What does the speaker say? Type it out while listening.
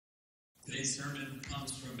Today's sermon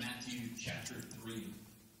comes from Matthew chapter 3.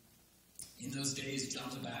 In those days, John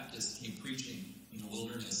the Baptist came preaching in the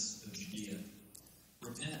wilderness of Judea.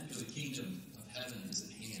 Repent, for the kingdom of heaven is at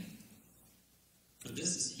hand. For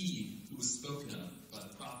this is he who was spoken of by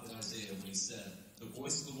the prophet Isaiah when he said, the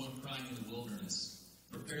voice of the one crying in the wilderness,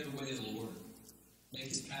 prepare the way of the Lord, make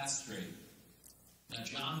his path straight. Now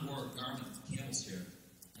John wore a garment of camel's hair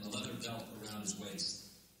and a leather belt around his waist.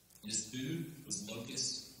 And his food was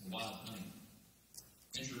locusts and wild honey.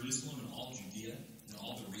 And Jerusalem and all Judea and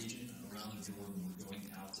all the region around the Jordan were going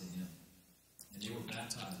out to him. And they were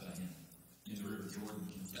baptized by him in the river Jordan,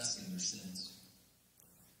 confessing their sins.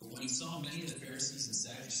 But when he saw many of the Pharisees and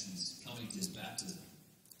Sadducees coming to his baptism,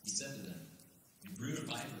 he said to them, you brood of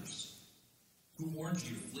vipers, who warned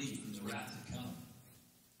you to flee from the wrath to come?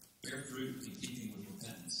 Bear fruit in keeping with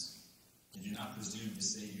repentance, and do not presume to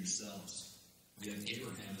say to yourselves, we have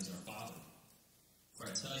Abraham as our father. For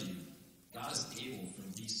I tell you, God is able from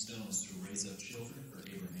these stones to raise up children for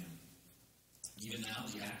Abraham. Even now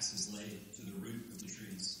the axe is laid to the root of the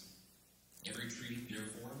trees. Every tree,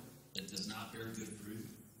 therefore, that does not bear good fruit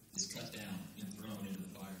is cut down and thrown into the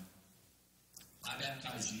fire. I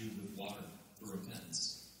baptize you with water for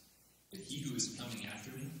repentance. But he who is coming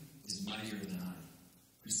after me is mightier than I,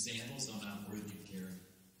 whose sandals I'm not worthy to carry.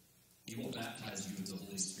 He will baptize you with the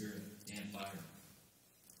Holy Spirit and fire.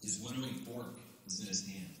 His winnowing fork is in his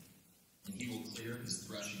hand, and he will clear his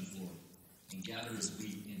threshing floor and gather his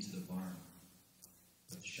wheat into the barn.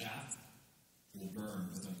 But the chaff will burn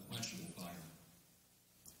with unquenchable fire.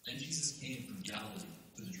 Then Jesus came from Galilee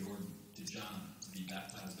to the Jordan to John to be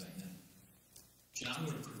baptized by him. John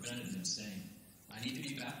would have prevented him, saying, I need to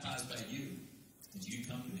be baptized by you, and do you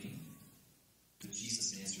come to me? But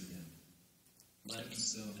Jesus answered him, let it be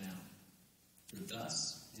so now, for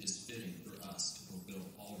thus it is fitting for us to fulfill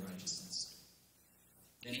all righteousness.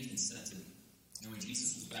 Then he consented, and when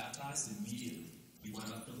Jesus was baptized, immediately he went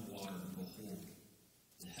up from the water, and behold,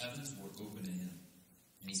 the heavens were opened to him,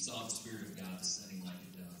 and he saw the Spirit of God descending like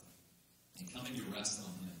a dove, and coming to rest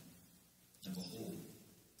on him. And behold,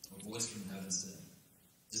 a voice from heaven said,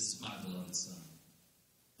 this is my beloved Son,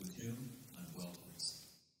 with whom I'm well pleased.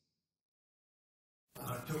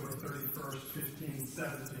 On October 31st,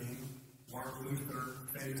 1517, Martin Luther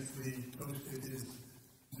famously posted his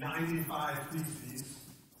 95 Theses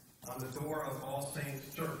on the door of All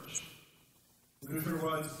Saints Church. Luther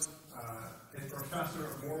was a professor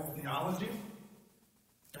of moral theology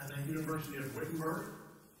at the University of Wittenberg.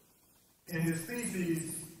 In his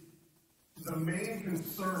theses, the main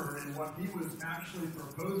concern in what he was actually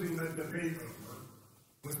proposing the debate over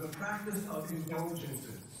was the practice of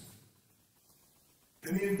indulgences.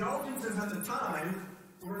 And the indulgences at the time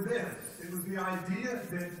were this. It was the idea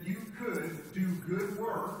that you could do good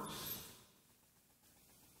works,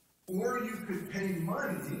 or you could pay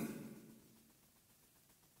money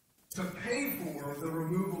to pay for the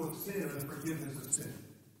removal of sin and forgiveness of sin.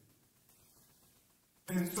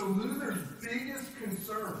 And so Luther's biggest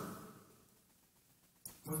concern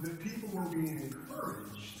was that people were being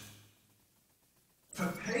encouraged to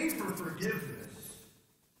pay for forgiveness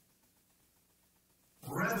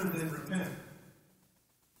rather than repent.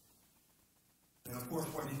 And of course,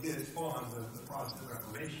 what he did spawn was the Protestant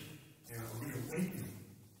Reformation and a reawakening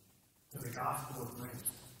to the gospel of grace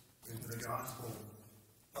and to the gospel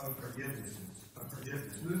of forgiveness.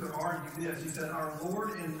 Luther argued this. He said, our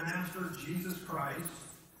Lord and Master Jesus Christ,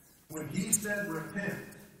 when he said repent,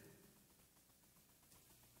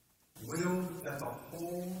 willed that the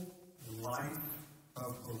whole life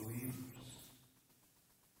of believers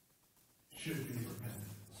should be repentance.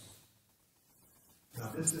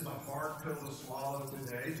 Now, this is a hard pill to swallow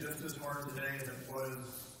today, just as hard today as it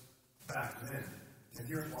was back then. And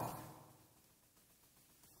here's why.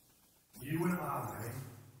 You and I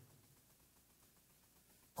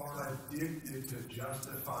are addicted to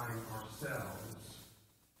justifying ourselves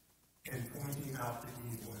and pointing out the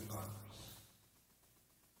evil in others.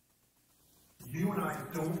 You and I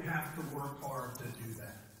don't have to work hard to do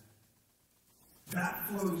that. That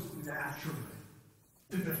flows naturally.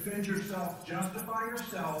 To defend yourself, justify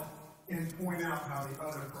yourself, and point out how the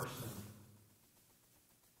other person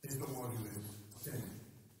is the one who is sinning.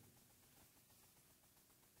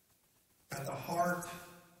 At the heart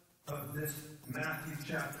of this Matthew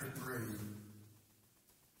chapter 3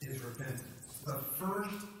 is repentance. The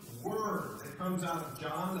first word that comes out of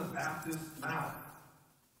John the Baptist's mouth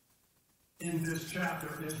in this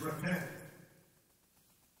chapter is repent.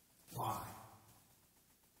 Why?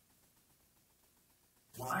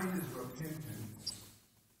 Why is repentance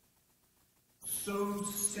so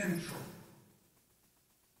central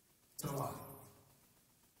to life?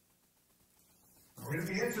 We're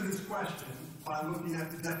going to answer this question by looking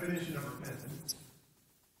at the definition of repentance,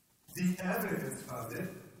 the evidence of it,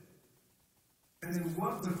 and then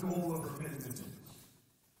what the goal of repentance is.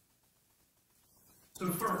 So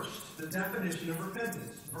first, the definition of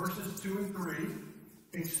repentance. Verses 2 and 3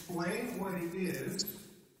 explain what it is.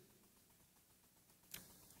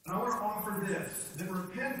 And I want to offer this, that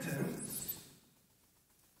repentance,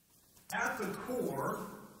 at the core,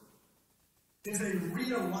 is a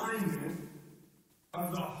realignment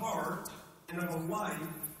of the heart and of a life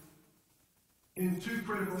in two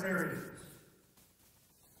critical areas.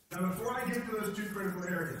 Now, before I get to those two critical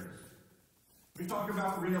areas, we talk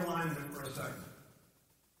about realignment for a second.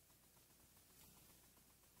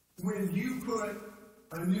 When you put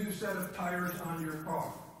a new set of tires on your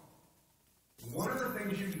car, one of the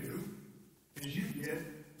things you do is you get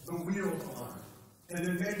the wheels aligned. And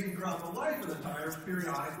then maybe throughout the life of the tires,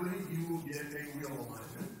 periodically, you will get a wheel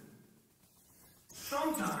alignment.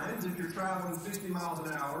 Sometimes, if you're traveling 60 miles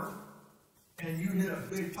an hour and you hit a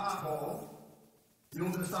big pothole,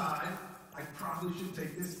 you'll decide, I probably should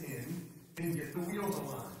take this in and get the wheels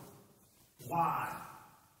aligned. Why?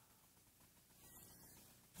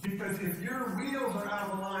 Because if your wheels are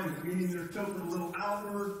out of alignment, meaning they're tilted a little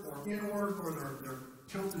outward or inward, or they're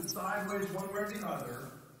tilted sideways one way or the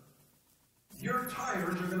other, your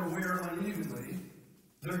tires are going to wear unevenly,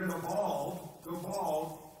 they're going to go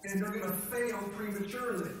bald, and they're going to fail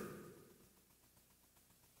prematurely.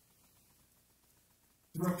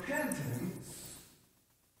 Repentance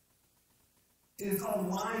is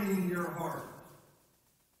aligning your heart.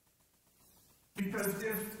 Because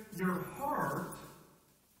if your heart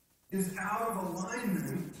is out of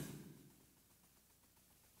alignment,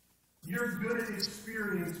 you're going to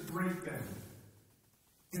experience breakdown.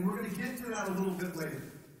 And we're going to get to that a little bit later.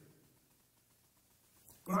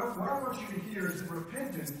 But what I want you to hear is that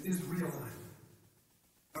repentance is realignment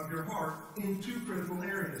of your heart in two critical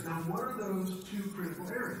areas. Now, what are those two critical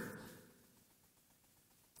areas?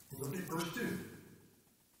 Look at verse 2.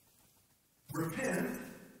 Repent,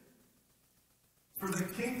 for the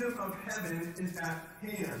kingdom of heaven is at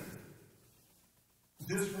hand.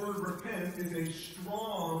 This word repent is a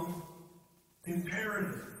strong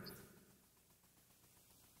imperative.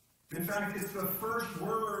 In fact, it's the first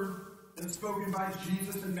word that's spoken by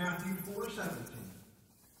Jesus in Matthew 4:17.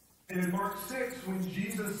 And in Mark 6, when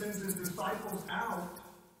Jesus sends his disciples out,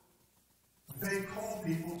 they call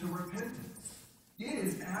people to repentance. It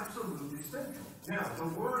is absolutely central. Now, the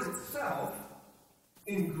word itself,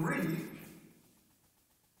 in Greek,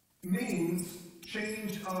 means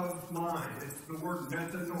change of mind. It's the word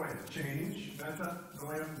metanoia, change,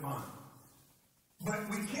 metanoia, mind. But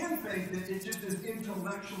we can think that it just is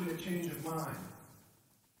intellectually a change of mind,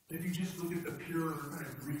 if you just look at the pure kind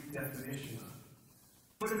of Greek definition of it.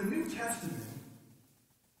 But in the New Testament,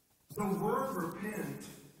 the word repent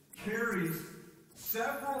carries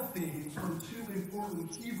several themes from two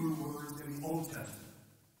important Hebrew words in the Old Testament.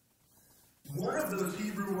 One of those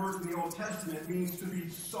Hebrew words in the Old Testament means to be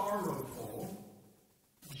sorrowful,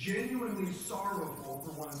 genuinely sorrowful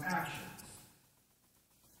for one's actions.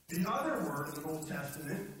 The other word in the Old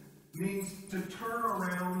Testament means to turn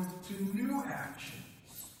around to new actions.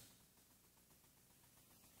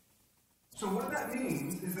 So what that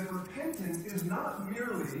means is that repentance is not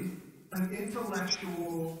merely an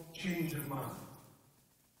intellectual change of mind.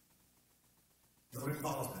 No, it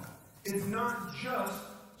involves that. It's not just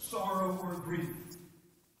sorrow or grief.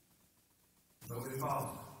 No, it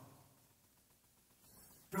involves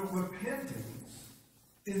that. But repentance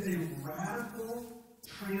is a radical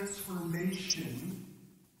transformation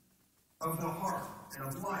of the heart and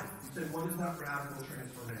of life. You say, what is that radical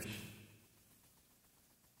transformation?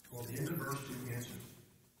 Well, the end of verse 2 answers.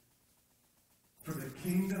 For the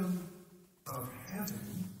kingdom of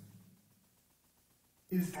heaven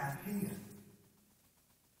is at hand.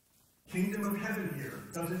 Kingdom of heaven here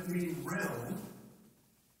doesn't mean realm.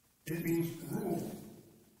 It means rule.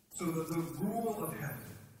 So that the rule of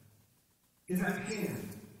heaven is at hand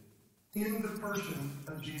in the person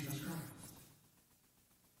of Jesus Christ.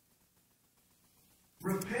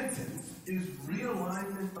 Repentance is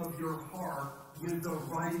realignment of your heart with the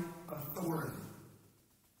right authority.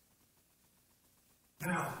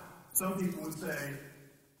 Now, some people would say,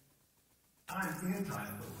 I'm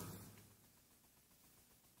anti-authority.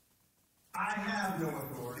 I have no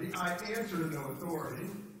authority. I answer to no authority.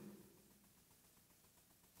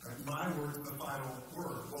 My word's the final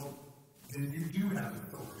word. Well, then you do have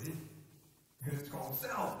authority. And it's called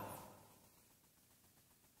self.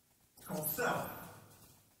 It's called self.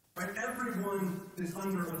 Right? Everyone is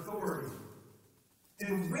under authority.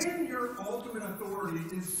 And when your ultimate authority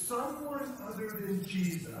is someone other than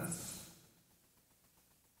Jesus,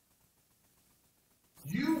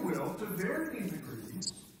 you will, to varying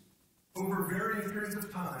degrees, over varying periods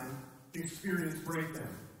of time, experience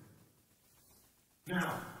breakdown.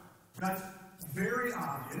 Now, that's very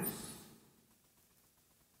obvious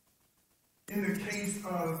in the case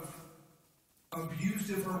of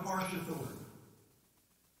abusive or harsh authority.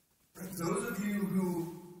 Right? Those of you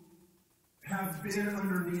who have been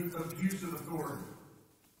underneath abusive authority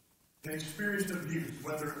and experienced abuse,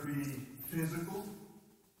 whether it be physical,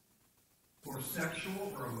 or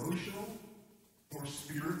sexual, or emotional, or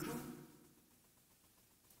spiritual,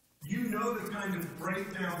 you know the kind of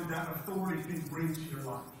breakdown that authority can bring to your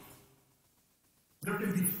life. There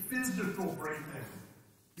can be physical breakdown.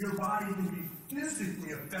 Your body can be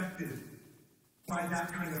physically affected by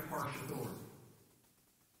that kind of harsh authority.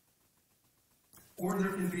 Or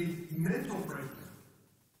there can be mental breakdown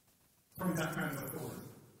from that kind of authority.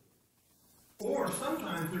 Or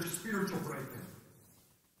sometimes there's spiritual breakdown.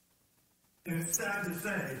 And it's sad to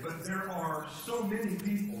say, but there are so many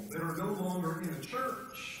people that are no longer in a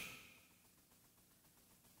church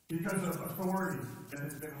because of authority that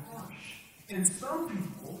has been harsh. And some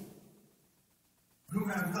people who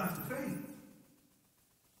have left the faith.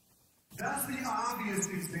 That's the obvious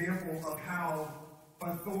example of how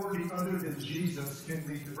authority other than Jesus can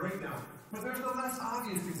lead to breakdown. But there's a less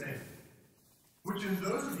obvious example, which is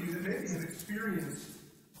those of you that maybe have experienced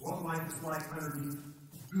what life is like underneath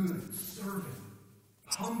good, serving,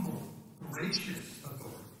 humble, gracious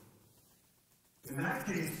authority. In that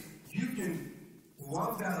case, you can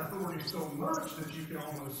love that authority so much that you can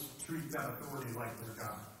almost treat that authority like their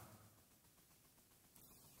God.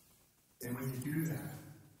 And when you do that,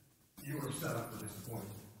 you are set up for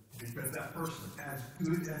disappointment. Because that person, as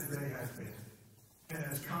good as they have been, and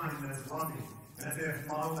as kind and as loving, and as they have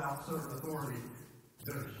modeled out servant authority,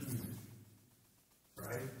 they're human.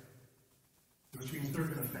 Right? Which means they're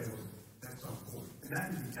going to fail at some point. And that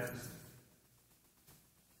can be devastating.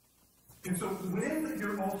 And so when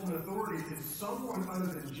your ultimate authority is someone other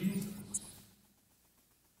than Jesus,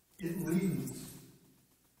 it leads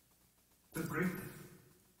to breakdown.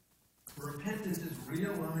 Repentance is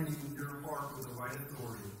realigning your heart with the right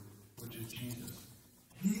authority, which is Jesus.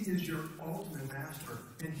 He is your ultimate master,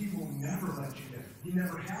 and he will never let you down. He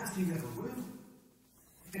never has, he never will.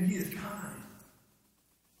 And he is kind.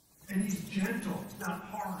 And he's gentle, he's not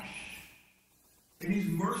harsh. And he's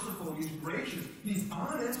merciful, he's gracious, he's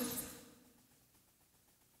honest.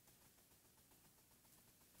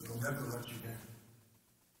 But he'll never let you down.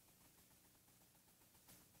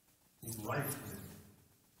 He's life-giving.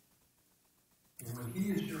 And when he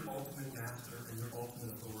is your ultimate master and your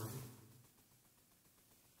ultimate authority,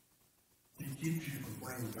 he keeps you from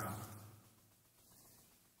playing God.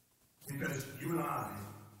 Because you and I,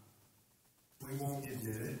 we won't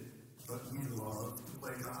admit it, but we love to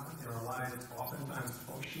play God. In our lives, oftentimes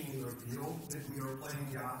functionally reveal that we are playing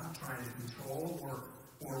God, trying to control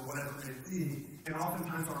or whatever it may be. And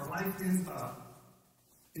oftentimes our life ends up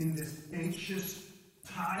in this anxious,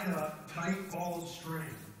 tied up, tight ball of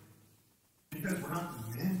string. Because we're not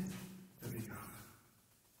meant to be God.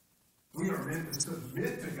 We are meant to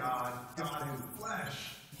submit to God, God in the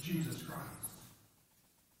flesh, Jesus Christ.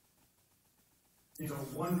 He's a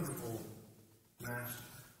wonderful master.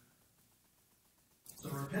 So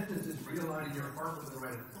repentance is realigning your heart with the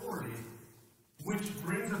right authority, which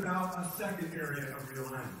brings about a second area of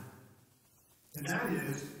realignment. And that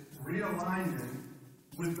is realignment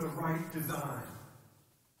with the right design.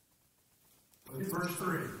 Look at verse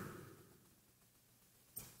 3.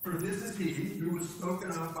 For this is he who was spoken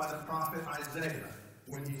of by the prophet Isaiah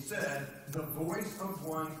when he said, the voice of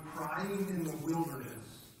one crying in the wilderness,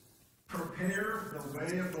 prepare the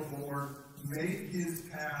way of the Lord, make his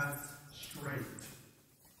paths straight.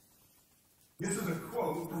 This is a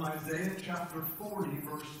quote from Isaiah chapter 40,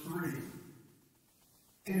 verse 3.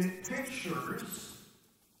 And it pictures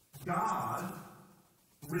God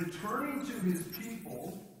returning to his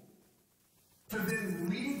people to then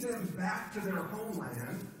lead them back to their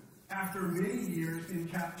homeland after many years in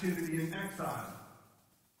captivity and exile.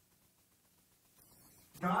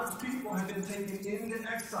 God's people had been taken into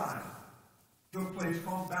exile to a place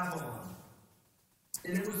called Babylon.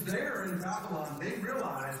 And it was there in Babylon they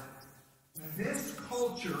realized this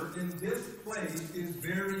culture in this place is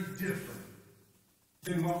very different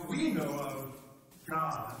than what we know of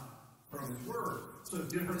God from his word. So a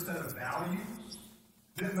different set of values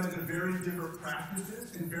that led to very different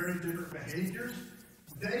practices and very different behaviors.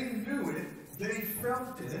 They knew it, they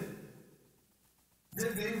felt it,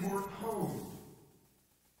 that they weren't home.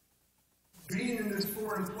 Being in this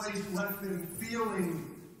foreign place left them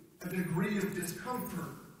feeling a degree of discomfort.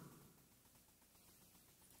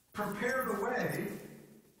 Prepare the way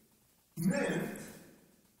meant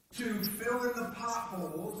to fill in the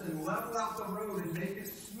potholes and level out the road and make it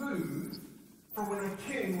smooth for when a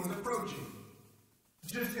king was approaching.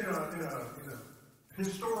 Just in a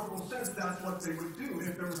historical sense, that's what they would do.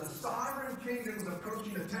 If there was a sovereign king that was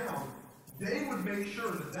approaching a town, they would make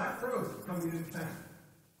sure that that road coming into town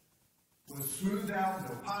was smoothed out,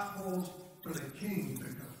 no potholes, for the king to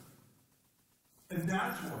come. And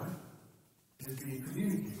that's what is being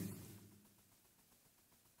communicated.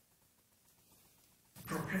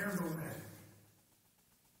 Prepare the way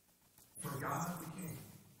for God the King,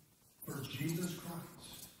 for Jesus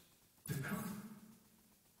Christ to come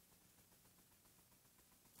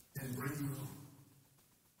and bring you home.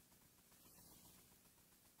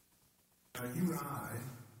 Now, you and I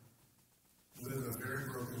live in a very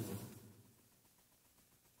broken world.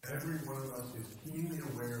 Every one of us is keenly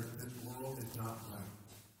aware that this world is not right.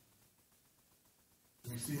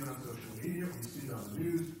 We see it on social media, we see it on the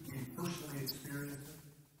news, we personally experience it.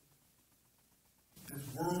 This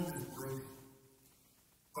world is broken.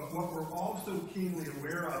 But what we're also keenly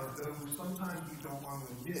aware of, though sometimes we don't want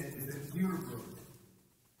to admit, is that we're broken.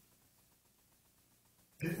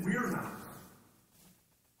 That we're not right.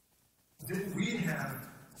 That we have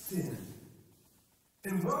sinned.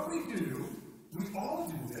 And what we do, we all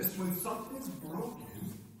do this, when something's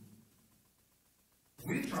broken,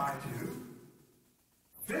 we try to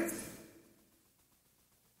fix it.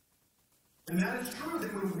 And that is true,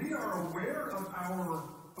 that when we are aware of our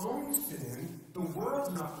own sin, the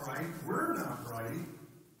world's not right, we're not right,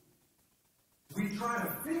 we try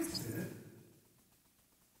to fix it.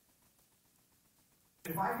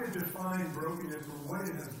 If I could define brokenness or what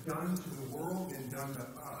it has done to the world and done to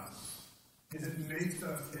us, is it makes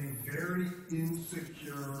us a very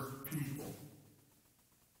insecure people.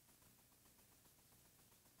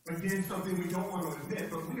 Again, something we don't want to admit,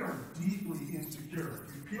 but we are deeply insecure.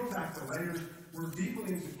 If you peel back the layers, we're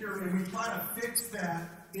deeply insecure, and we try to fix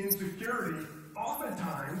that insecurity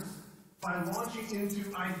oftentimes by launching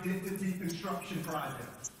into identity construction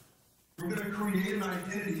projects. We're going to create an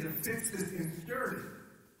identity to fix this insecurity.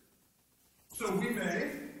 So we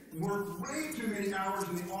may work way too many hours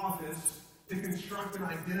in the office to construct an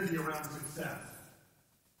identity around success.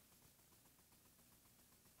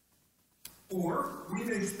 Or we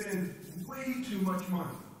may spend way too much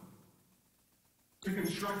money to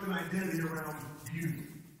construct an identity around beauty.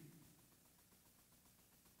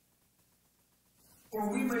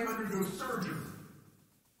 Or we may undergo surgery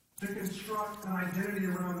to construct an identity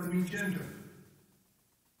around a new gender.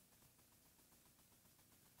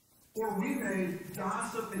 Or we may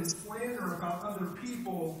gossip and slander about other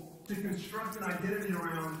people to construct an identity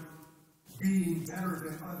around being better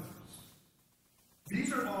than others.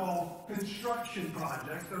 These are all construction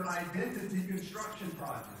projects. They're identity construction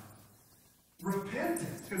projects.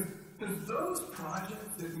 Repentance, because those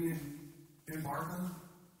projects that we embark on,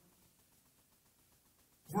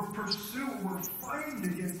 we're fighting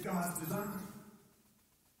against God's design.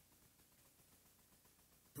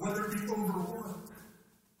 Whether it be overwork,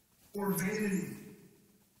 or vanity,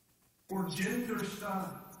 or gender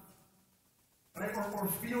stuff, right? Or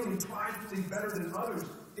feeling pridefully better than others,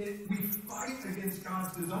 we fight against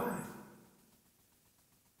God's design.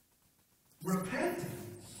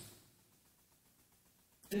 Repentance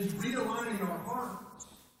is realigning our hearts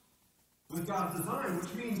with God's design,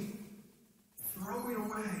 which means throwing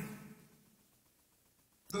away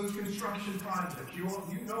those construction projects. You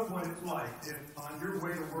know what it's like if on your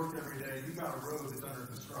way to work every day, you've got a road that's under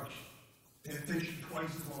construction, and it takes you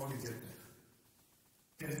twice as long to get there.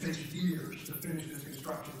 And it takes years to finish this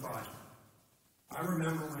construction project. I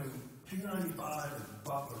remember when 295 and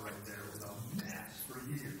Butler right there was a mess for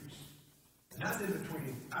years. And that's in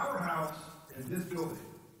between our house and this building.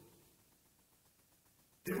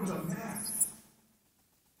 It was a mess.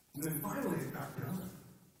 And then finally it got done.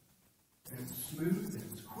 And it was smooth and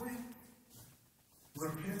it was quick.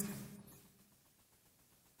 Repentance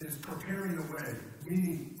is preparing the way,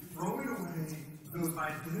 meaning throwing away those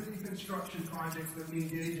identity construction projects that we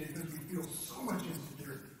engage in because we feel so much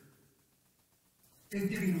insecurity. And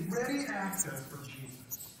giving ready access for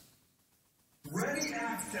Jesus. Ready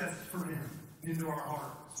access for Him into our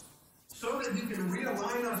hearts. So that He can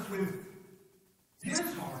realign us with His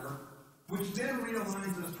heart, which then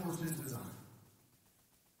realigns us towards His design.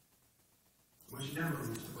 Which never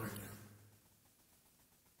leads to breakdown.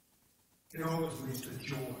 It always leads to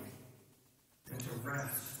joy, and to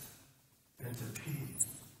rest, and to peace.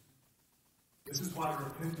 This is why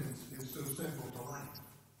repentance is so central to life.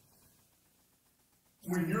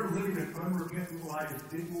 when you're living an unrepentant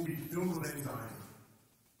life, it will be filled with anxiety.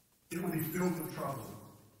 It will be filled with trouble.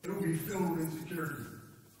 It will be filled with insecurity.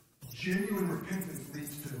 Genuine repentance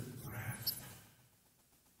leads to rest.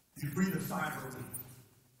 You breathe a sigh of relief.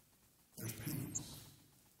 There's peace.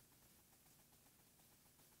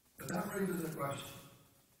 But that raises a question.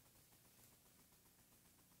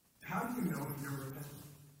 How do you know if you're repentant?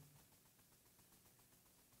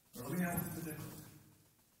 Well, let me ask it differently.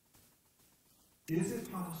 Is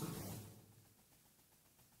it possible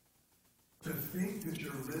to think that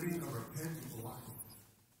you're living a repentant life,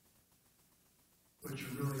 but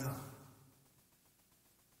you're really not?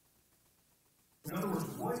 In other words,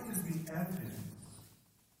 what is the evidence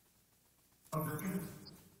of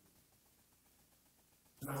repentance?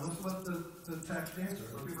 Now let's let the text answer.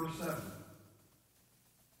 Look at verse 7.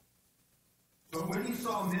 But when he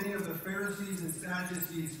saw many of the Pharisees and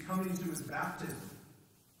Sadducees coming to his baptism,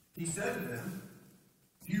 he said to them,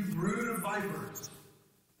 "You brood of vipers."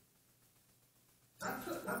 That's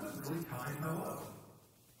a really kind hello.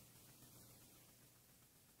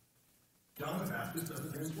 John the Baptist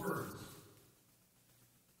doesn't mince words.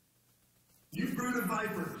 "You brood of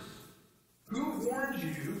vipers, who warned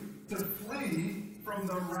you to flee from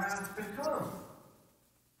the wrath to come?"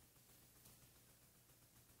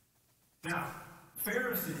 Now,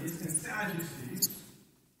 Pharisees and Sadducees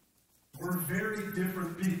were very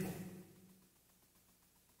different people.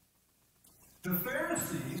 The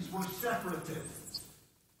Pharisees were separatists,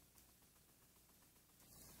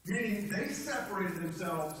 meaning they separated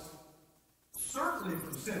themselves certainly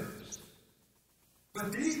from sinners,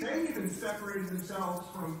 but they even separated themselves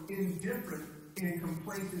from indifferent and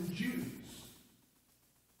complacent Jews.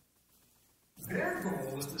 Their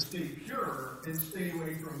goal was to stay pure and stay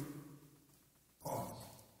away from cause.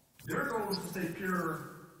 Their goal was to stay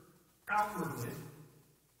pure outwardly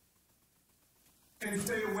and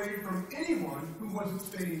stay away from anyone who wasn't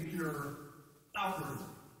staying pure outwardly.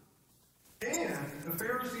 And the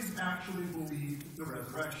Pharisees actually believed the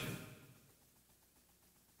resurrection.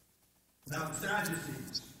 Now the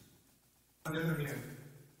Sadducees, on the other hand,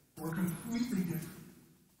 were completely different.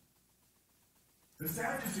 The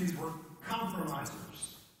Sadducees were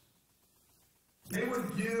compromisers. They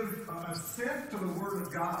would give assent to the Word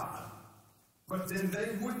of God, but then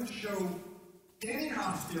they wouldn't show any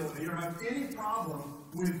hostility or have any problem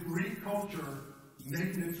with Greek culture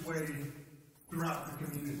making its way throughout the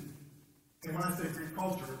community. And when I say Greek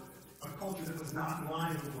culture, a culture that was not in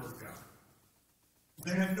line with the Word of God.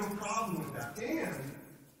 They had no problem with that. And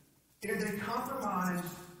they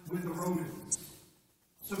compromised with the Romans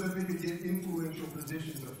so that they could get influential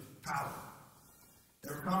positions of power. They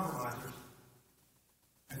were compromisers.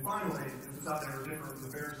 And finally, this is how they were different from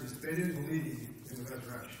the Pharisees. They didn't believe in the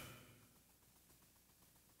resurrection,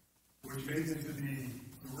 which made them to be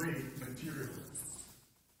great materialists.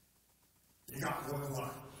 You got one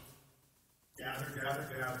life. Gather,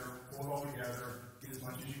 pull it all together, get as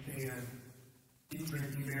much as you can, eat,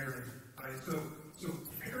 drink, be merry. Right? So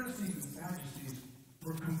Pharisees and Sadducees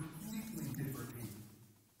were completely different people.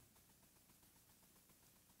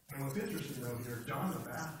 And what's interesting though here, John the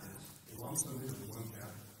Baptist lumps them into one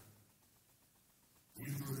category.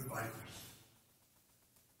 You brood of vipers.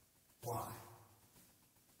 Why?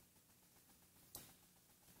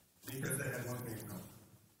 Because they had one thing in common.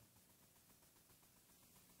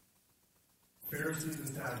 Pharisees and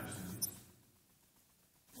Sadducees,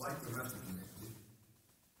 like the rest of humanity,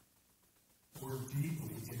 were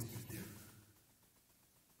deeply insecure.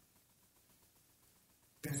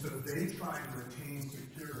 And so they tried to retain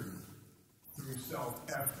security through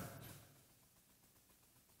self-effort.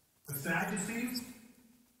 The Sadducees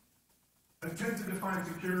attempted to find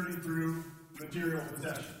security through material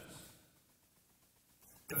possessions.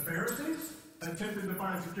 The Pharisees attempted to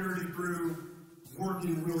find security through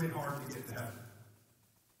working really hard to get to heaven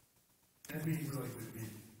and being really good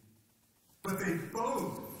people. But they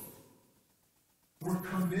both were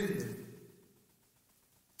committed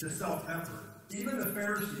to self-effort. Even the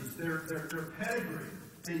Pharisees, their pedigree,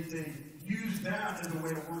 they used that as a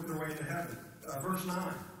way to work their way into heaven. Verse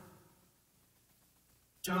 9.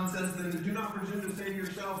 John says to them, "Do not presume to say to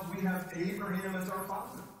yourselves, we have Abraham as our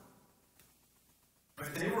father."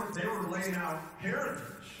 But they were laying out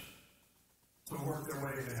heritage to work their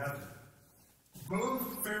way into heaven.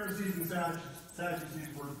 Both Pharisees and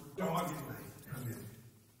Sadducees were doggedly committed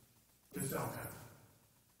to self-effort.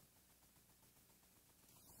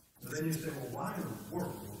 So then you say, well, why in the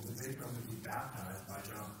world did they come to be baptized by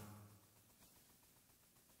John?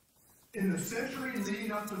 In the century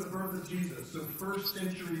leading up to the birth of Jesus, so 1st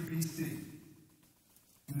century BC,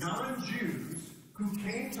 non-Jews who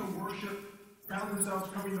came to worship found themselves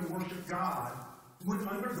coming to worship God would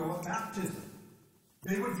undergo a baptism.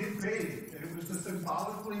 They would get bathed, and it was to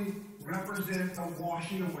symbolically represent a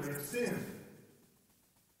washing away of sin.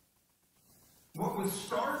 What was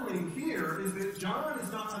startling here is that John is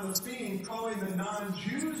not on the scene calling the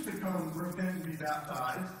non-Jews to come repent and be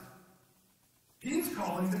baptized. He's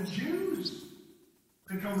calling the Jews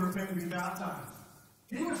to come repent and be baptized.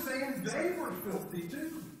 He was saying they were filthy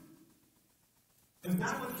too. And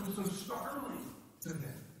that was so startling to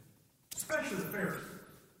them, especially the Pharisees,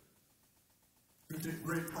 who took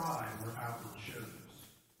great pride in their outward shows.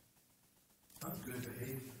 That's good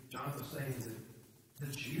behavior. John was saying that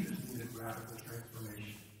the Jews needed radical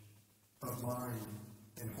transformation of mind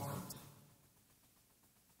and heart.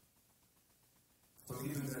 So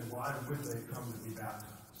even then, why would they come to be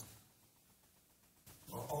baptized?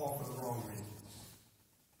 Well, all for the wrong reasons.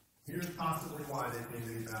 Here's possibly why they came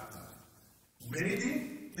to be baptized.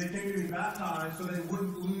 Maybe they came to be baptized so they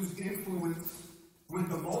wouldn't lose influence with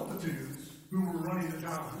the multitudes who were running to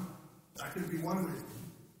John. That could be one reason.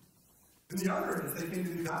 And the other is they came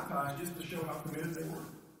to be baptized just to show how committed they were.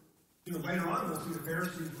 Later on we'll see the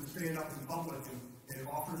Pharisees would stand up in public and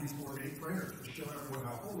offer these ornate prayers to show everyone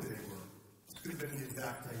how holy they were. This could have been the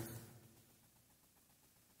exact thing.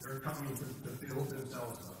 They're coming to build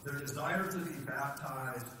themselves up. Their desire to be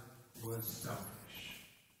baptized was selfish.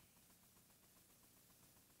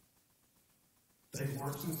 They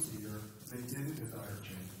weren't sincere. They didn't desire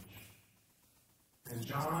change. And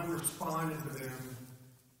John responded to them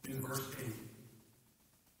in verse 8.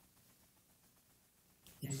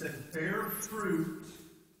 He said, bear fruit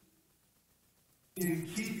in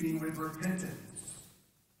keeping with repentance.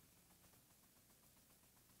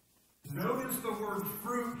 Notice the word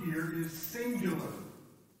fruit here is singular.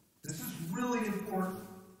 This is really important.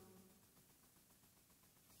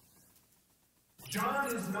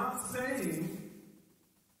 John is not saying,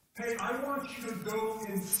 hey, I want you to go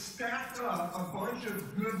and stack up a bunch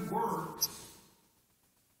of good works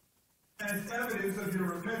as evidence of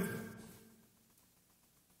your repentance.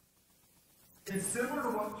 It's similar to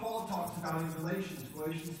what Paul talks about in Galatians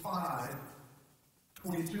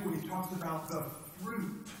 5:22, when he talks about the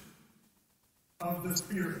fruit of the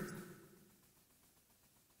Spirit.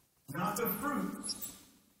 Not the fruits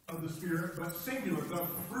of the Spirit, but singular, the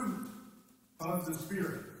fruit of the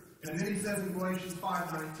Spirit. And then he says in Galatians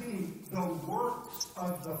 5:19, the works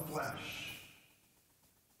of the flesh.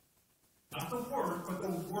 Not the work, but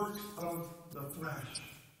the works of the flesh.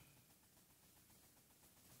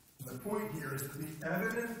 The point here is that the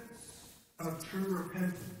evidence of true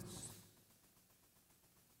repentance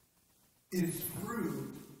is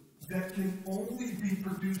fruit that can only be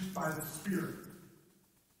produced by the Spirit,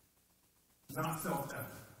 not self-evident.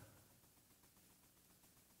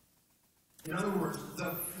 In other words,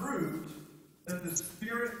 the fruit that the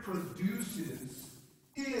Spirit produces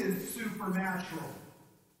is supernatural.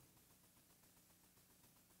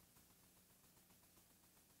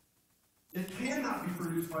 It cannot be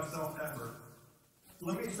produced by self-effort.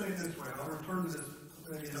 Let me say it this way. I'll return to this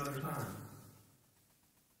maybe another time.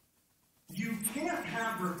 You can't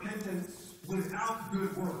have repentance without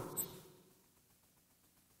good works.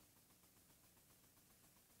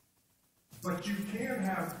 But you can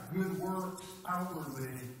have good works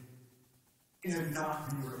outwardly and not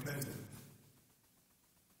be repentant.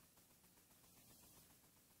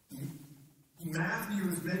 Matthew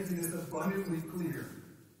is making this abundantly clear.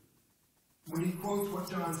 When he quotes what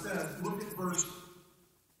John says, look at verse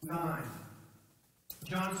 9.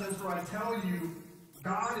 John says, for I tell you,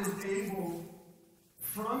 God is able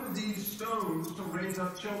from these stones to raise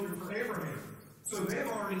up children for Abraham. So they've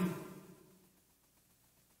already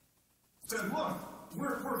said, look,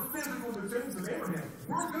 we're physical descendants of Abraham.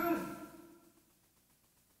 We're good.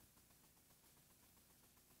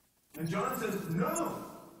 And John says, no.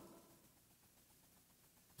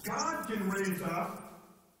 God can raise up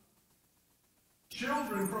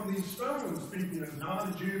children from these stones, speaking of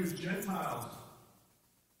non-Jews, Gentiles.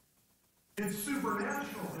 It's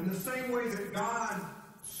supernatural. In the same way that God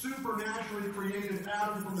supernaturally created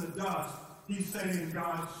Adam from the dust, he's saying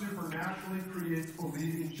God supernaturally creates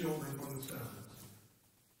believing children from the stones.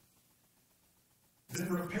 The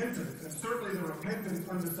repentance, and certainly the repentance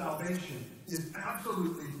unto salvation, is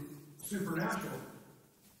absolutely supernatural.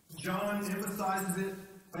 John emphasizes it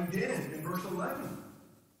again in verse 11.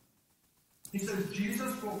 He says,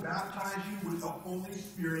 Jesus will baptize you with the Holy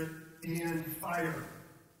Spirit and fire.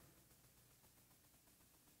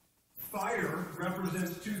 Fire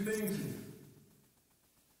represents two things here.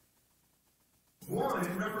 One,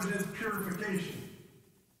 it represents purification.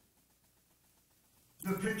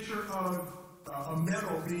 The picture of a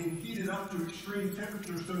metal being heated up to extreme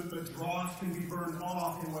temperature so that the dross can be burned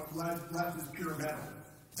off and what's left is pure metal.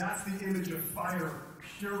 That's the image of fire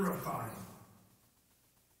purifying.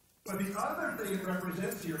 But the other thing it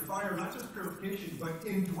represents here, fire, not just purification, but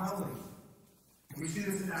indwelling. And we see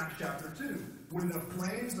this in Acts chapter 2. When the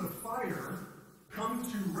flames of fire come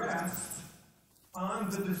to rest on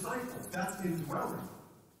the disciples, that's indwelling.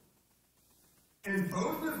 And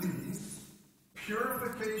both of these,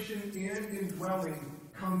 purification and indwelling,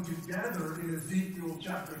 come together in Ezekiel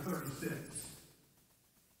chapter 36,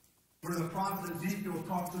 where the prophet Ezekiel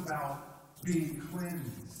talks about being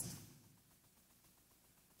cleansed.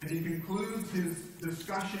 And he concludes his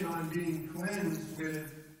discussion on being cleansed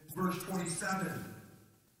with verse 27.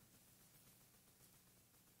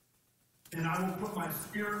 And I will put my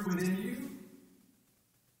spirit within you,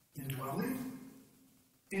 indwelling,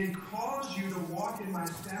 and cause you to walk in my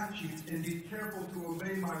statutes and be careful to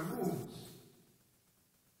obey my rules.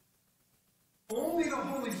 Only the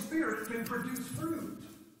Holy Spirit can produce fruit.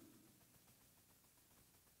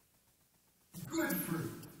 Good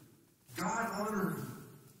fruit. God-honoring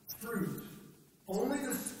fruit. Only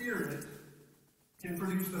the Spirit can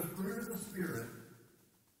produce the fruit of the Spirit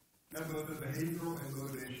at both the behavioral and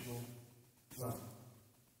motivational level.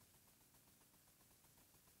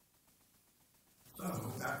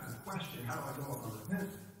 So, back to the question, how do I go about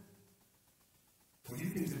repenting? Well, you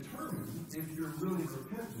can determine if you're really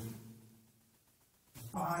repentant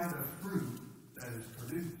by the fruit that is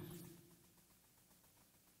produced.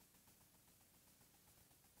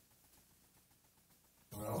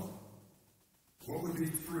 Well, what would be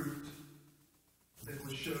fruit that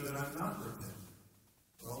would show that I'm not repentant?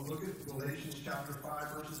 Well, look at Galatians chapter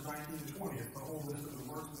 5, verses 19 to 20. It's the whole list of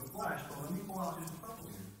the works of the flesh, but let me pull out just a couple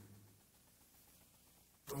here.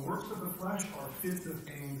 The works of the flesh are fits of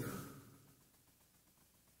anger,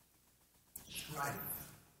 strife,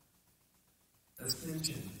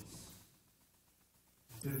 dissensions,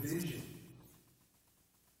 division.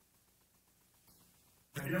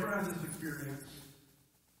 Have you ever had this experience?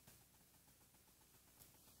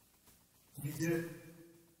 You get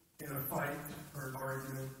in a fight or an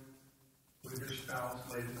argument with your spouse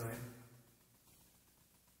late at night.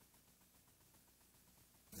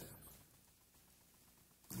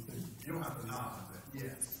 You don't have to nod, but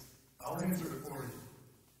yes, I'll answer it for you.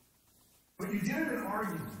 But you get in an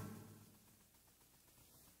argument,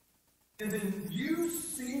 and then you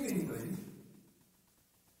seemingly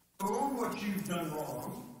own what you've done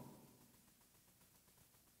wrong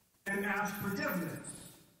and ask forgiveness.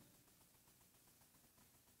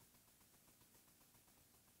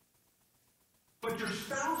 But your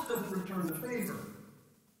spouse doesn't return the favor.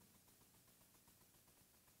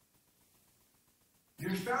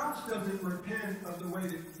 Your spouse doesn't repent of the way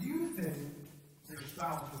that you think your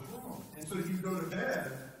spouse was wrong. And so you go to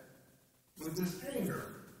bed with this anger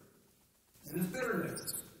and this bitterness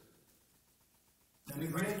and the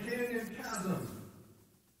Grand Canyon chasm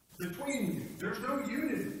between you. There's no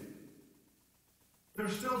unity.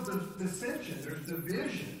 There's still dissension. There's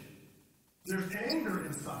division. There's anger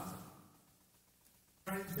inside.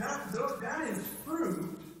 Right? That is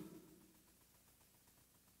fruit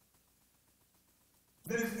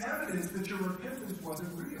that is evidence that your repentance wasn't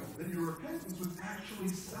real, that your repentance was actually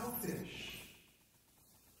selfish,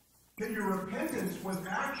 that your repentance was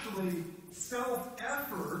actually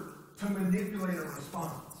self-effort to manipulate a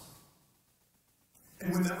response.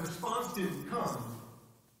 And when that response didn't come,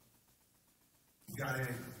 you got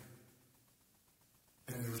angry.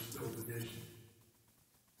 And there was still division.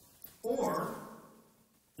 Or,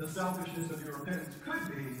 the selfishness of your repentance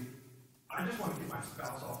could be, I just want to get my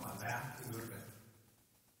spouse off my back and go to bed.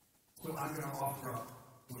 So I'm going to offer up,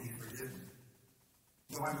 will you forgive me?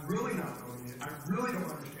 No, I'm really not knowing it. I really don't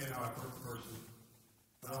understand how I hurt the person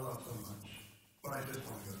that I love so much. But I just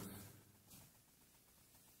want to go to bed.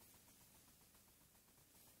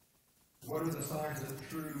 What are the signs of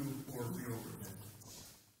true or real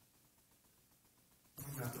repentance?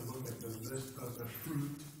 We have to look at the list of the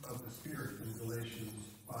fruit of the Spirit in Galatians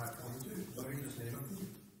 5:22. Let me just name a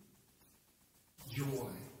few. Joy.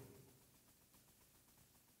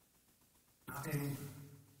 Anger.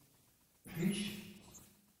 Patience.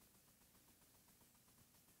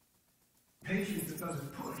 Patience that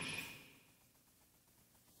doesn't push.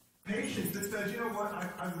 Patience that says, you know what,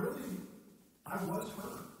 I was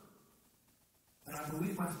hurt. And I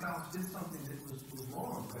believe my spouse did something that was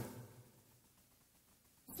wrong, but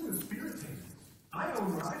it's in the Spirit's hands. I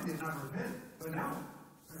own what I did and I repent. But now,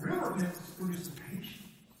 real repentance produces patience.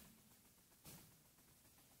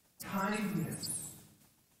 Kindness.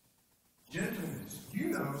 Gentleness. You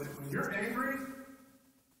know that when you're angry,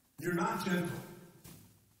 you're not not gentle.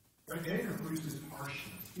 Right? Anger produces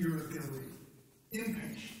harshness, irritability,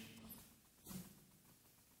 impatience.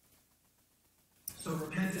 So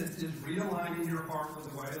repentance is realigning your heart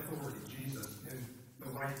with the right authority, Jesus, and the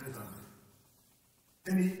right design.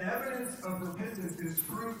 And the evidence of repentance is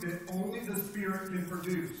fruit that only the Spirit can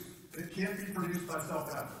produce. It can't be produced by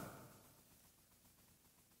self-effort.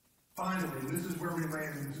 Finally, this is where we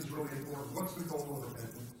land, and this is really important. What's the goal of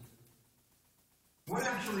repentance? What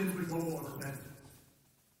actually is the goal of repentance?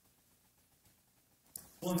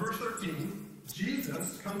 Well, in verse 13,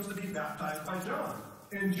 Jesus comes to be baptized by John.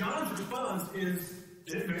 And John's response is,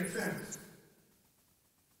 it makes sense.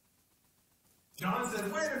 John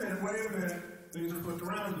says, wait a minute. Things are flipped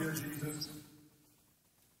around here, Jesus.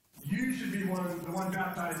 You should be the one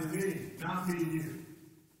baptizing me, not me you.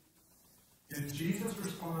 And Jesus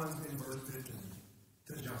responds in verse 15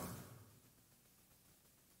 to John.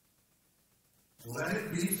 Let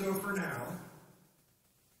it be so for now,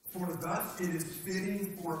 for thus it is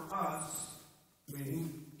fitting for us,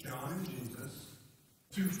 meaning John and Jesus,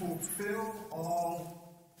 to fulfill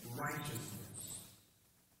all righteousness.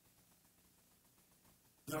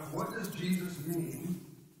 Now, what does Jesus mean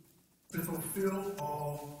to fulfill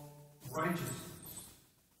all righteousness?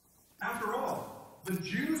 After all, the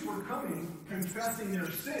Jews were coming, confessing their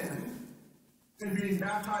sin, and being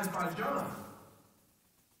baptized by John.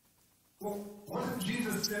 Well, wasn't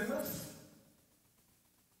Jesus sinless?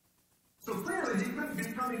 So clearly, he couldn't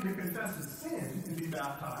be coming to confess his sin and be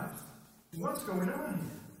baptized. What's going on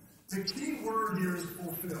here? The key word here is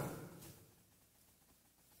fulfill.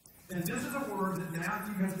 And this is a word that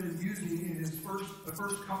Matthew has been using in the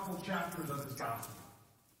first couple chapters of his gospel.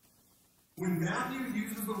 When Matthew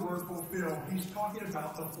uses the word fulfill, he's talking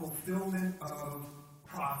about the fulfillment of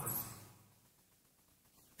prophecy.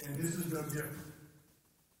 And this is no different.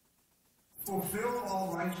 Fulfill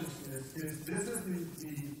all righteousness is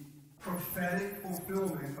the prophetic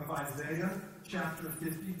fulfillment of Isaiah chapter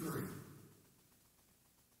 53.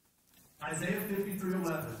 Isaiah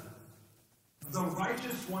 53:11. The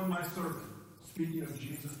righteous one, my servant, speaking of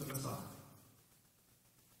Jesus the Messiah,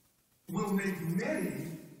 will make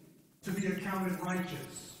many to be accounted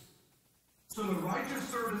righteous. So the righteous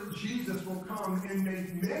servant Jesus will come and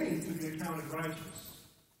make many to be accounted righteous.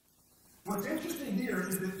 What's interesting here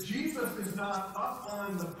is that Jesus is not up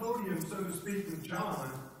on the podium, so to speak, with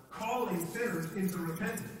John, calling sinners into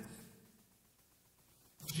repentance.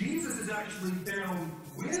 Jesus is actually down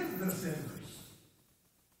with the sinners,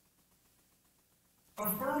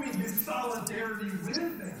 affirming his solidarity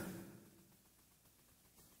with them,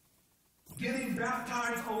 getting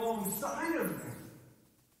baptized alongside of them,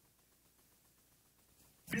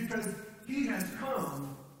 because he has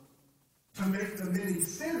come to make the many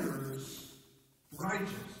sinners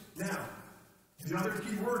righteous. Now, the other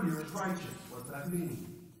key word here is righteous. What's that mean?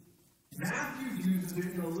 Matthew uses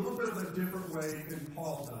it in a little bit of a different way than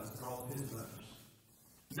Paul does in all of his letters.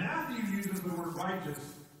 Matthew uses the word righteous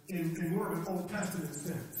in more of an Old Testament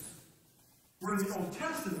sense. Where in the Old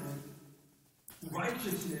Testament,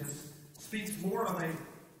 righteousness speaks more of a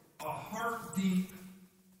heart-deep,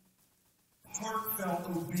 heartfelt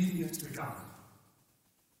obedience to God.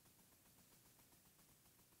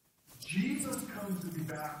 Jesus comes to be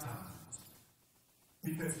baptized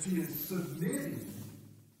because he is submitting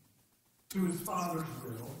to his Father's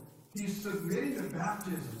will. He's submitting to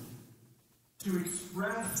baptism to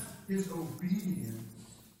express his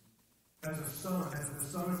obedience as a son, as the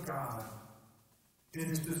Son of God, in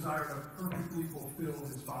his desire to perfectly fulfill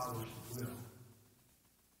his Father's will.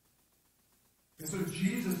 And so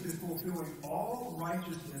Jesus is fulfilling all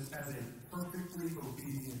righteousness as a perfectly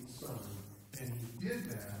obedient Son. And he did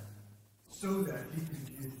that so that he could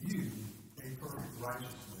give you a perfect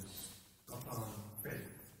righteousness upon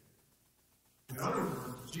faith. In other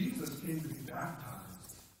words, Jesus came to be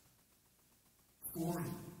baptized for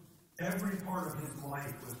you. Every part of his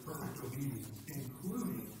life was perfect obedience,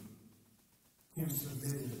 including him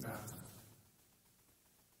submitting to baptism,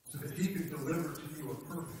 so that he could deliver to you a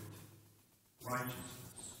perfect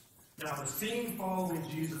righteousness. Now, the scene following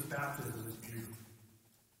Jesus' baptism is beautiful.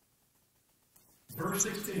 Verse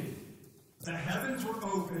 16. The heavens were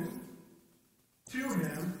opened to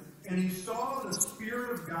him, and he saw the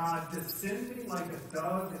Spirit of God descending like a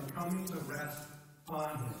dove and coming to rest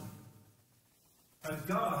on him. A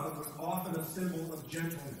dove was often a symbol of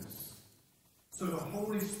gentleness. So the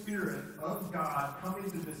Holy Spirit of God coming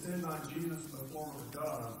to descend on Jesus in the form of a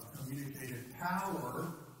dove communicated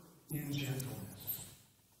power in gentleness.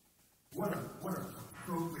 What an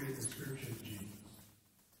appropriate description of Jesus.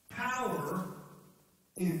 Power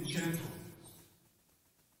in gentleness.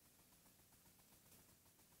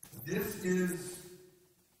 This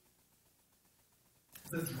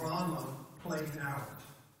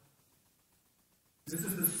This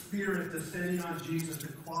is the Spirit descending on Jesus to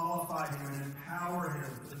qualify him and empower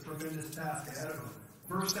him for the tremendous task ahead of him.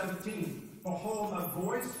 Verse 17, behold, a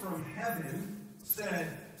voice from heaven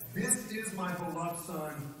said, this is my beloved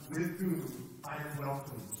Son, with whom I am well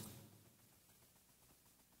pleased.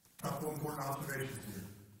 A couple important observations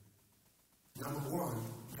here. Number one,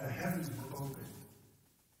 the heavens were open.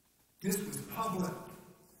 This was public.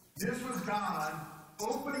 This was God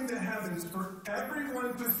opening the heavens for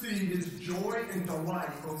everyone to see his joy and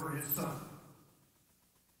delight over his Son.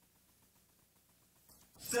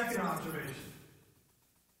 Second observation.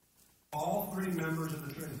 All three members of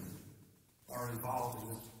the Trinity are involved in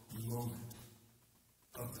this moment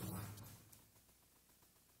of delight.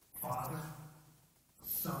 Father,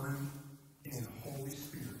 Son, and Holy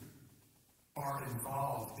Spirit are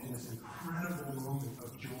involved in this incredible moment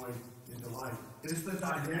of joy and delight. It's the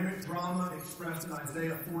dynamic drama expressed in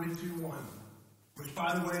Isaiah 42:1, which,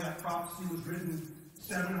 by the way, that prophecy was written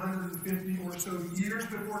 750 or so years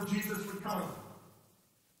before Jesus would come.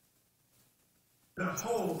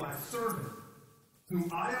 Behold, my servant,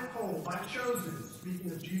 whom I uphold, my chosen,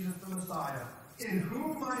 speaking of Jesus the Messiah, in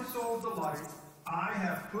whom my soul delights, I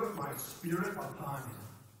have put my Spirit upon him.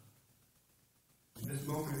 And this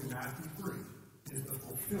moment in Matthew 3 is the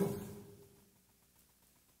fulfillment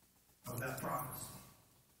of that prophecy.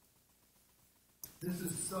 This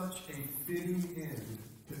is such a fitting end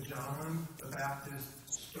to John the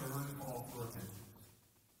Baptist's stern call for repentance.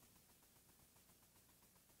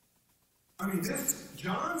 I mean,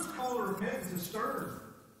 John's call to repentance is stern.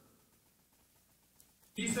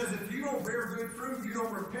 He says, if you don't bear good fruit, you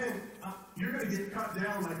don't repent, you're going to get cut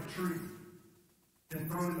down like a tree and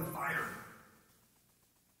thrown in the fire.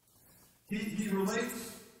 He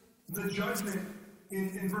relates the judgment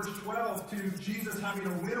in verse 12 to Jesus having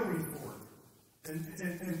a winnowing fork.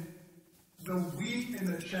 And the wheat and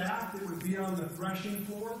the chaff that would be on the threshing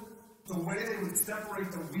floor, the way they would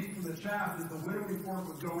separate the wheat from the chaff is the winnowing fork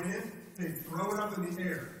would go in, they'd throw it up in the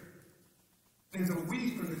air. And the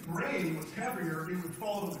wheat or the grain was heavier, it would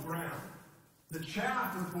fall to the ground. The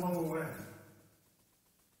chaff would blow away.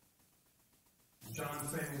 John's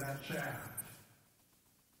saying that chaff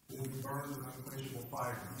will be burned with unquenchable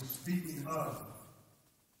fire. He's speaking of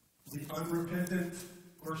the unrepentant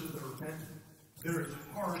versus the repentant. There is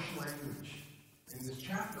harsh language in this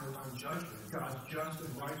chapter on judgment, God's just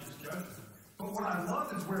and righteous judgment. But what I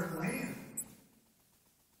love is where it lands.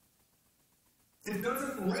 It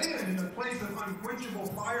doesn't land in the place of unquenchable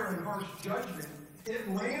fire and harsh judgment. It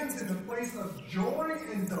lands in the place of joy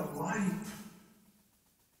and delight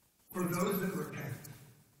for those that repent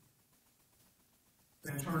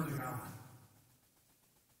and turn to God.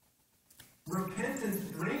 Repentance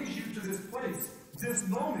brings you to this place, this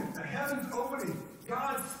moment, the heavens opening,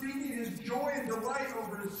 God speaking his joy and delight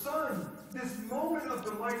over his Son. This moment of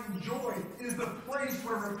delight and joy is the place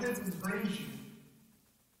where repentance brings you.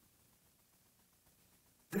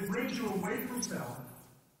 It brings you away from self,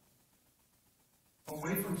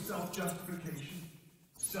 away from self-justification,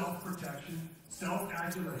 self-protection,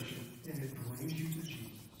 self-adulation, and it brings you to Jesus.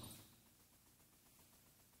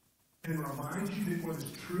 And reminds you that what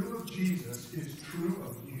is true of Jesus is true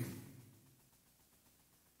of you.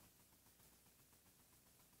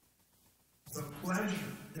 The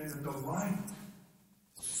pleasure and the delight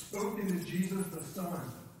spoken to Jesus the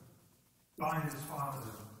Son by his Father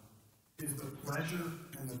is the pleasure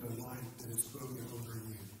and the delight that is spoken over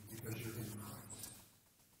you because you're in Christ.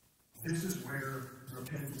 This is where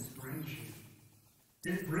repentance brings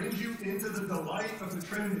you. It brings you into the delight of the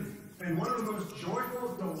Trinity. And one of the most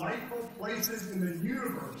joyful, delightful places in the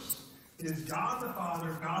universe is God the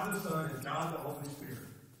Father, God the Son, and God the Holy Spirit.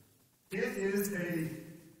 It is a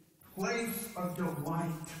place of delight.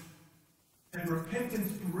 And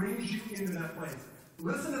repentance brings you into that place.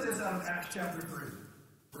 Listen to this out of Acts chapter 3,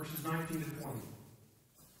 verses 19 to 20.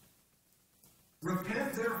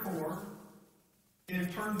 Repent, therefore,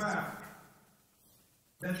 and turn back,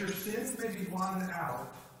 that your sins may be blotted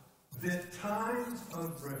out, that times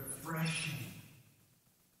of refreshing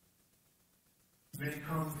may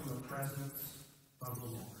come from the presence of the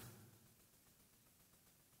Lord.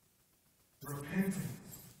 Repentance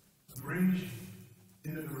brings you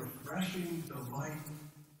into the refreshing delight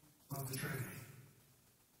of the Trinity.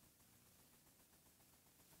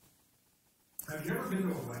 Have you ever been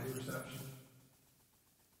to a wedding reception?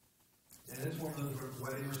 And it's one of those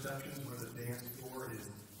wedding receptions where the dance floor is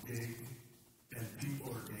big and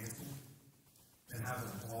people are dancing and having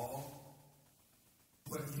a ball.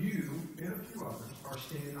 But you and a few others are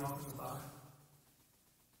standing off to the side,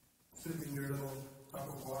 sipping your little cup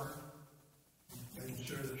of water, making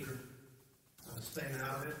sure that you're staying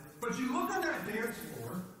out of it. But you look on that dance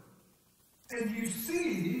floor, and you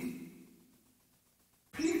see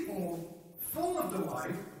people full of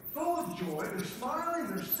delight, full of joy. They're smiling,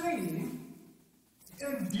 they're singing,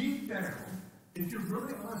 and deep down, if you're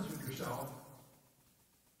really honest with yourself,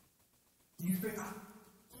 you think,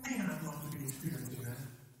 man, I'd love to be experiencing that.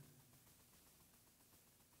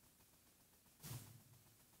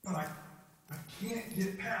 But I can't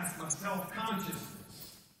get past my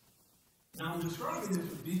self-consciousness. Now, I'm describing this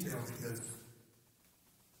with detail because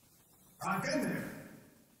I've been there.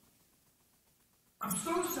 I'm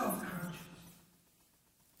so self-conscious.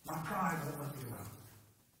 My pride won't let me alone.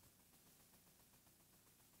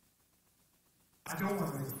 I don't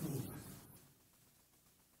want to make a fool of myself.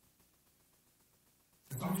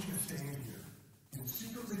 And so I'm just going to stand here and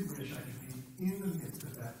secretly wish I could be in the midst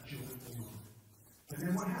of that joyful moment. And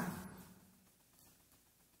then what happens?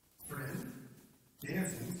 Friend,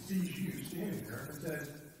 dancing, sees you standing there and says,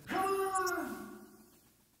 come on!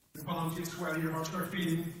 Your palms get sweaty, your heart starts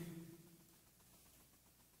beating.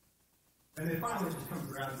 And they finally just come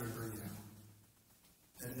grab you and bring you out.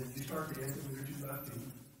 And then you start dancing with your two left feet.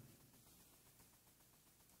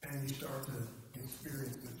 And you start to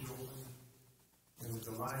experience the joy and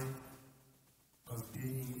the delight of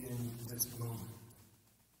being in this moment.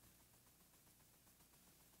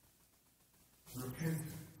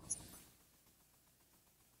 Repentance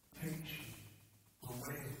takes you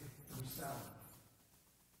away from self.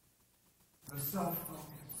 The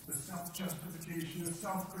self-focus, the self-justification, the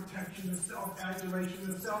self-protection, the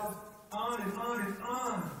self-adulation, the self on and on and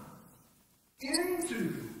on.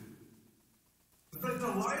 Into the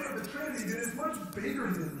delight of the Trinity that is much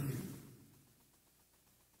bigger than you.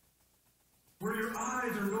 Where your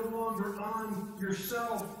eyes are no longer on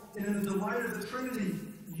yourself, and in the delight of the Trinity,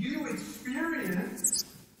 you experience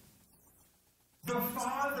the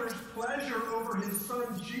Father's pleasure over His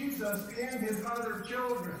Son Jesus and His other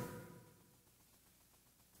children.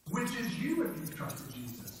 Which is you if you trust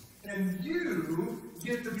Jesus. And you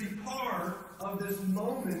get to be part of this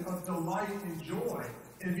moment of delight and joy.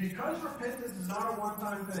 And because repentance is not a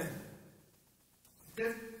one-time thing,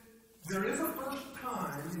 there is a first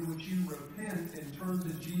time in which you repent and turn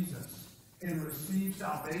to Jesus and receive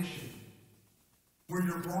salvation, where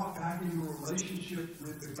you're brought back into a relationship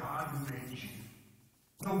with the God who made you.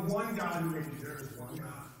 The one God who made you. There is one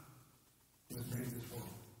God who has made this world.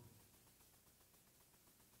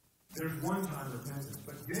 There's one time repentance.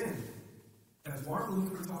 But then, as Martin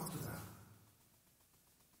Luther talks about,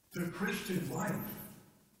 the Christian life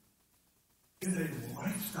is a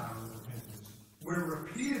lifestyle of repentance, where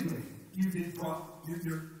repeatedly you get brought,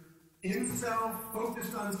 you're in self,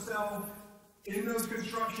 focused on self, in those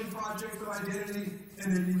construction projects of identity,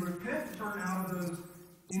 and then you repent, turn out of those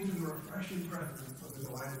into the refreshing presence of the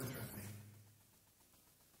delight of the Trinity,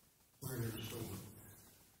 where you're restored.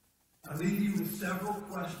 I leave you with several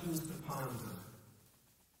questions to ponder.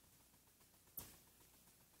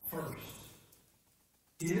 First,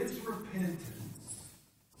 is repentance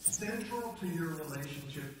central to your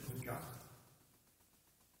relationship with God?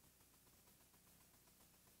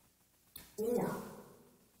 Or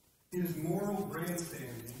is moral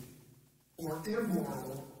grandstanding or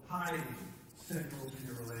immoral hiding central to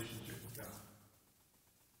your relationship with God?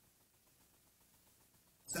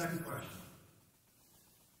 Second question.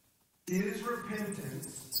 Is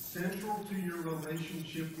repentance central to your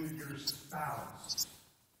relationship with your spouse?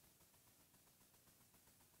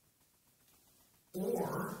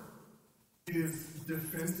 Or is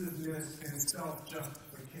defensiveness and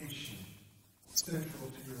self-justification central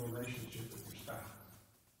to your relationship with your spouse?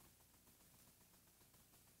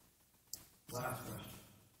 Last question.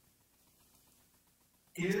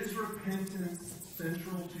 Is repentance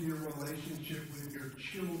central to your relationship with your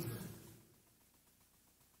children?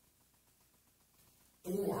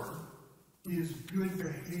 Or is good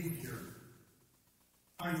behavior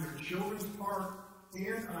on your children's part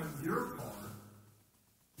and on your part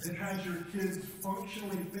that has your kids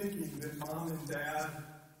functionally thinking that mom and dad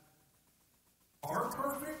are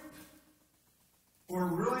perfect or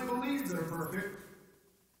really believe they're perfect?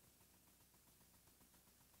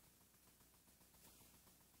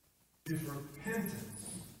 Is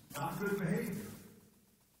repentance, not good behavior,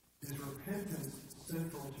 is repentance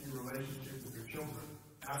central to your relationship with your children?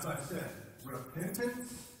 As I said,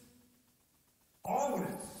 repentance always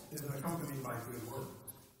is accompanied by good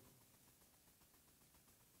works.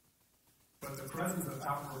 But the presence of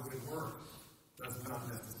outward good works does not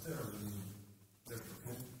necessarily mean there's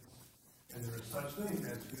repentance. And there is such thing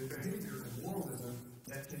as good behavior and moralism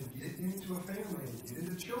that can get into a family and get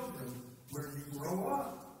into children where you grow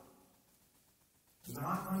up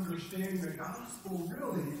not understanding the gospel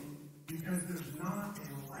really, because there's not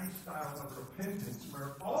a lifestyle of repentance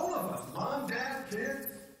where all of us, mom, dad, kids,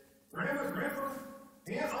 grandma, grandpa,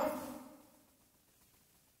 aunt, uncle,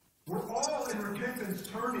 we're all in repentance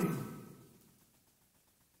turning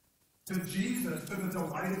to Jesus, to the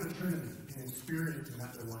delight of the Trinity, and experiencing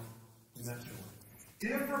that delight and that joy.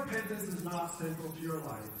 If repentance is not central to your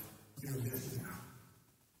life, you're missing out.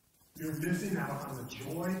 You're missing out on the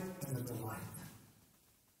joy and the delight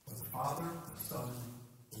of the Father, the Son,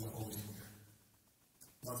 and the Holy Spirit.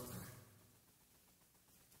 Let's pray.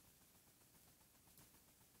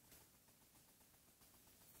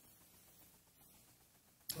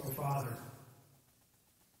 Oh, Father,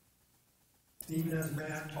 even as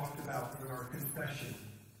Matt talked about in our confession,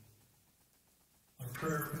 our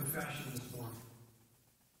prayer of confession this morning,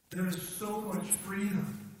 there is so much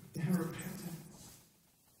freedom in repentance.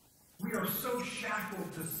 We are so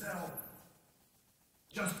shackled to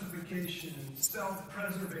self-justification and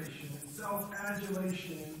self-preservation and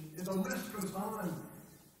self-adulation, and the list goes on.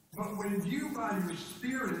 But when you, by your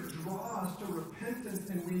Spirit, draw us to repentance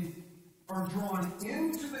and we are drawn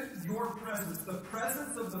into your presence, the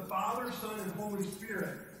presence of the Father, Son, and Holy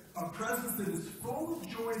Spirit, a presence that is full of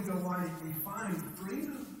joy and delight, we find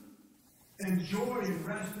freedom and joy and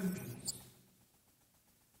rest and peace.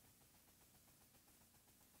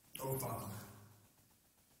 Oh, Father,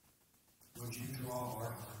 would you draw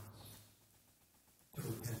our hearts to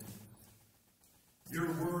repentance?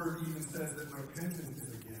 Your word even says that repentance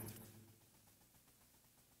is a gift.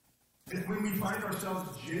 And when we find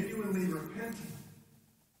ourselves genuinely repenting,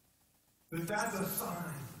 that's a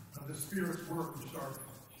sign of the Spirit's work which starts with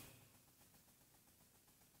us.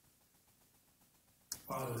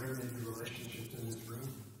 Father, there may be relationships in this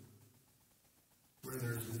room where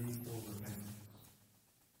there's need for repentance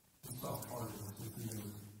and soft-heartedness and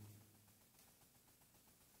humility.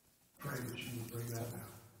 Pray that you would bring that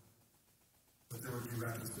out, that there would be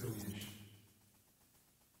reconciliation,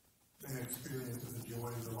 an experience of the joy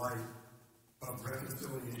and delight of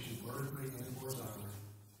reconciliation vertically and horizontally.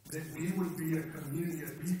 That we would be a community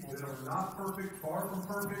of people that are not perfect, far from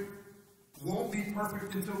perfect, won't be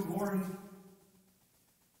perfect until glory,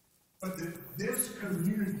 but that this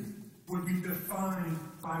community would be defined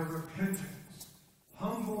by repentance,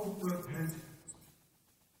 humble repentance.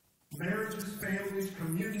 Marriages, families,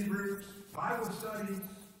 community groups, Bible studies,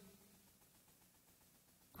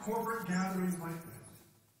 corporate gatherings like this.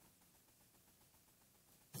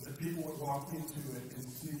 And that people would walk into it and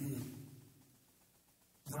see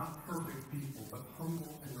not perfect people, but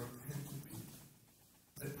humble and repentant people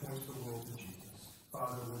that points the world to Jesus.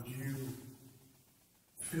 Father, would you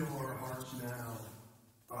fill our hearts now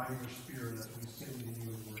by your Spirit as we sing to you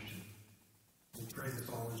in worship? We pray this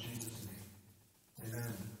all in Jesus' name.